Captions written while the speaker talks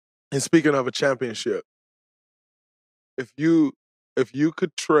And speaking of a championship, if you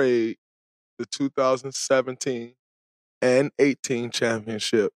could trade the 2017 and 18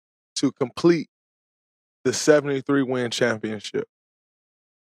 championship to complete the 73 win championship,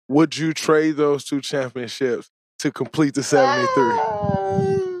 would you trade those two championships to complete the 73?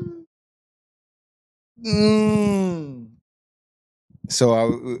 So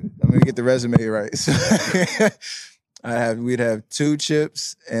let me get the resume right. So we'd have 2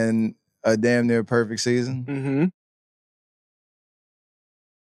 chips and a damn near perfect season. Mm-hmm.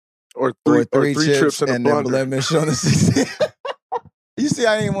 Or three trips and a blemish on the season. You see,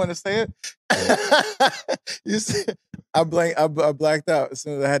 I didn't want to say it. You see, I blacked out as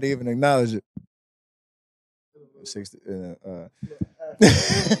soon as I had to even acknowledge it. 60.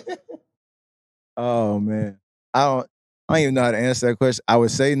 Oh man, I don't even know how to answer that question. I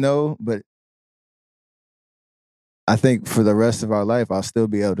would say no, but I think for the rest of our life, I'll still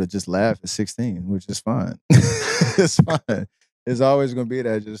be able to just laugh at 16, which is fine. It's fine. It's always going to be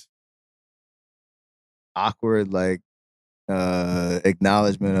that just awkward, like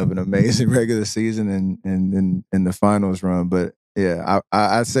acknowledgement of an amazing regular season and in the finals run. But yeah,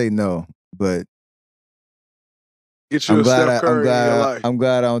 I say no. But get you Steph Curry in your life. I'm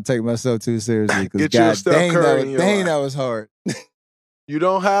glad I don't take myself too seriously. Get you a Steph Curry in your life. That was hard. You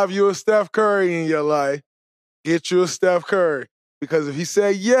don't have you a Steph Curry in your life. Get you a Steph Curry. Because if he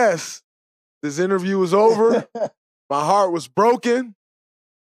said yes, this interview was over. My heart was broken.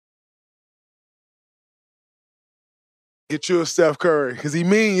 Get you a Steph Curry. Because he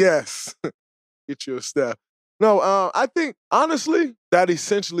mean yes. Get you a Steph. No, I think, honestly, that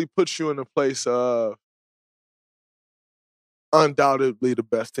essentially puts you in a place of undoubtedly the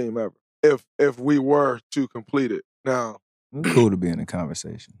best team ever. If we were to complete it. Now, cool to be in a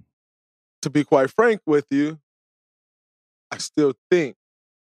conversation. To be quite frank with you, I still think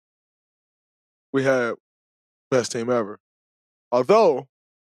we had best team ever. Although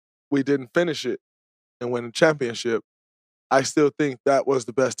we didn't finish it and win the championship, I still think that was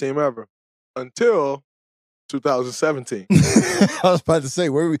the best team ever until 2017. I was about to say,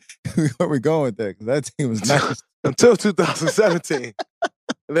 where are we going with that? Because that team was nice. Until 2017.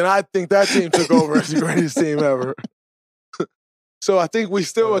 And then I think that team took over as the greatest team ever. So I think we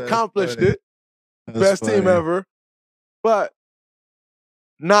still accomplished it. Best team ever. But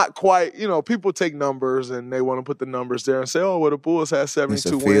not quite, people take numbers and they want to put the numbers there and say, oh, well, the Bulls had 72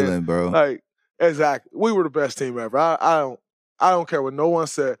 wins. It's a feeling, bro. Like, exactly. We were the best team ever. I don't care what no one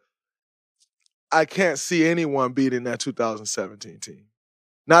said. I can't see anyone beating that 2017 team.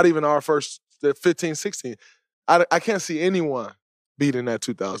 Not even our first, the 15, 16. I can't see anyone beating that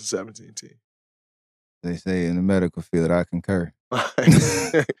 2017 team. They say in the medical field, I concur.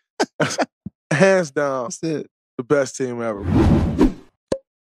 Hands down, that's it. The best team ever.